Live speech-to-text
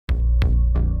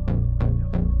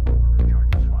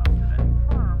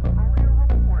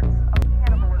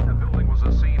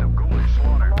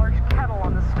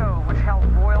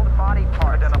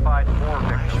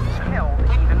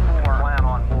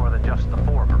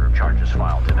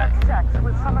sex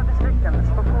with some of his victims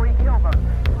before he killed them,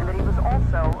 and that he was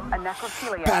also a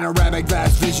necrophiliac. Panoramic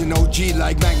vast vision, OG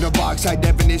like Magnavox. High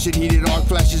definition, heated arc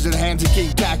flashes in the hands of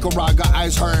King Kakarot. Got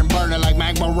eyes hurting, burning like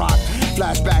magma rock.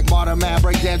 Flashback, modern man,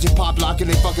 breakdancing, pop locking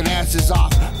they fucking asses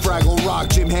off. Fraggle rock,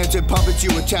 Jim Henson puppets,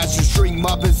 you attached to string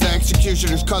muppets. The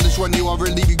executioner's colors run you over,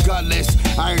 leave you gutless.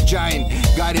 Iron giant,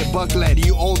 guided bucklet,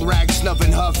 you old rag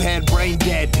snuffing huff head, brain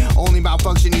dead. Only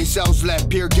malfunctioning cells left,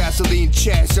 pure gasoline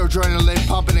chest. Adrenaline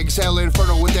pumping, exhale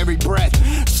inferno with every breath.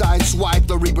 Side swipe,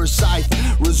 the reaper scythe.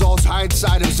 Results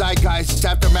hindsight of zeitgeist. It's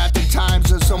aftermath in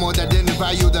times of someone that didn't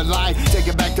value their life. Take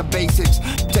it back to basics.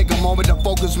 Take a moment to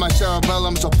focus, my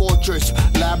cerebellum's a fortress.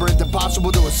 Labyrinth,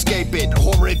 impossible to escape it.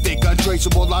 Horrific,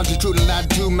 untraceable longitude and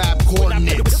latitude map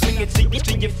coordinates.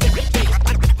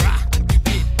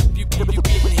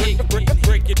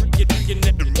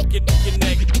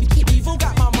 Evil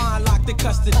got my mind locked in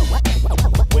custody.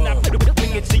 When I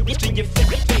bring it to your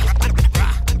face,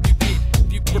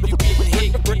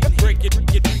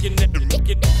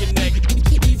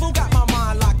 evil got my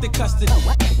mind locked in custody.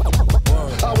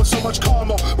 I was so much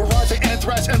karma. Rising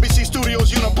anthrax, NBC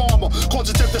Studios, Unabomber.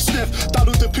 Quantitative to sniff,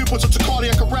 diluted pupils into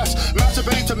cardiac arrest.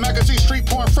 Masturbating to magazine street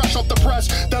porn fresh off the press.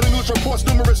 Daily news reports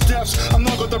numerous deaths. I'm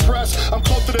not gonna depress. I'm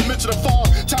close to the midst of the fog.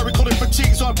 Tyree coding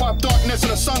fatigues on pop darkness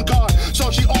and the sun god.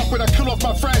 So she awkward, I kill off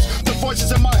my friends. The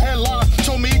voices in my head lie.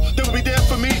 Told me they would be there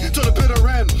for me till the bitter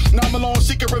end. Now I'm alone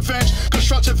seeking revenge.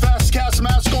 Construction fast, cast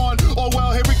mask on. Oh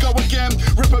well, here we go again.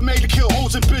 Ripper made to kill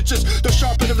hoes and bitches. The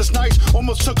sharp end of this knife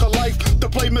almost took a life. The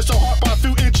blade missed her heart by a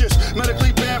few inches.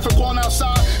 Medically banned from going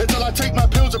outside until I take my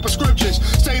pills and prescriptions.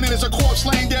 Staying in is a corpse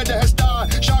laying there that has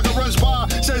died. Shotgun runs by,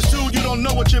 says dude, you don't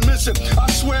know what you're missing. I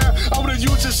swear I would have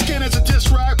used his skin as a diss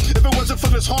rag if it wasn't for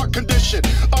this heart condition.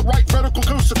 Upright vertical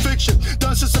crucifixion,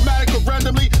 done systematic or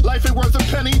randomly. Life ain't worth a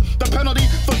penny. The penalty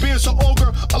for being so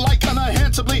ogre, alike kinda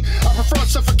handsomely. I prefer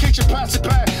suffocation, pass it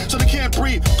back so they can't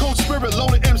breathe. ColdSpirit,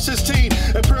 loaded M16,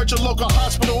 appear at your local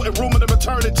hospital and room in the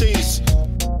maternities.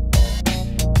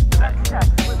 That sex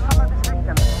with some of his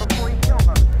victims before he killed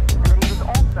them, and that he was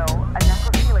also a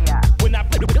necrophiliac. When I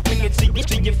bring it to your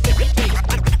face,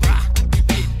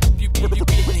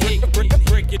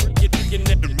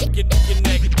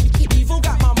 evil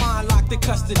got my mind locked in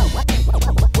custody.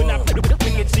 When I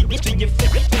bring it to your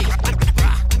face,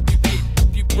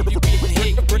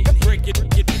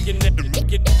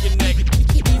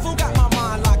 evil got my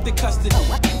mind locked in custody.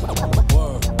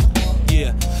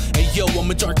 Yeah. Hey yo,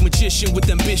 I'm a dark magician with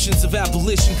ambitions of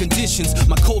abolition conditions.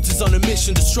 My cult is on a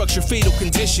mission to structure fatal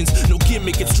conditions. No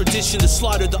gimmick, it's tradition to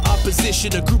slaughter the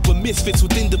opposition. A group of misfits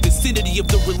within the vicinity of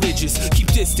the religious.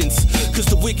 Keep distance, cause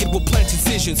the wicked will plant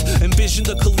incisions. Envision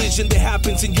the collision that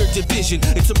happens in your division.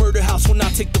 It's a murder house when I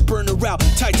take the burner out.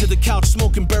 Tied to the couch,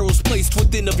 smoking barrels placed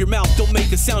within of your mouth. Don't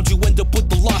make a sound, you end up with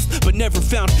the lost but never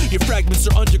found. Your fragments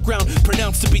are underground,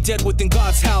 pronounced to be dead within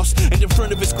God's house. And in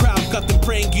front of his crowd, got them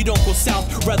praying you don't go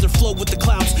south. Rather flow with the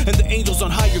clouds and the angels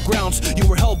on higher grounds. You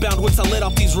were hellbound once I let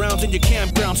off these rounds in your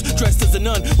campgrounds. Dressed as a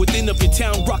nun within of your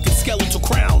town, rocking skeletal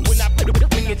crowns. When I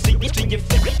bring it to your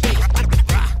face.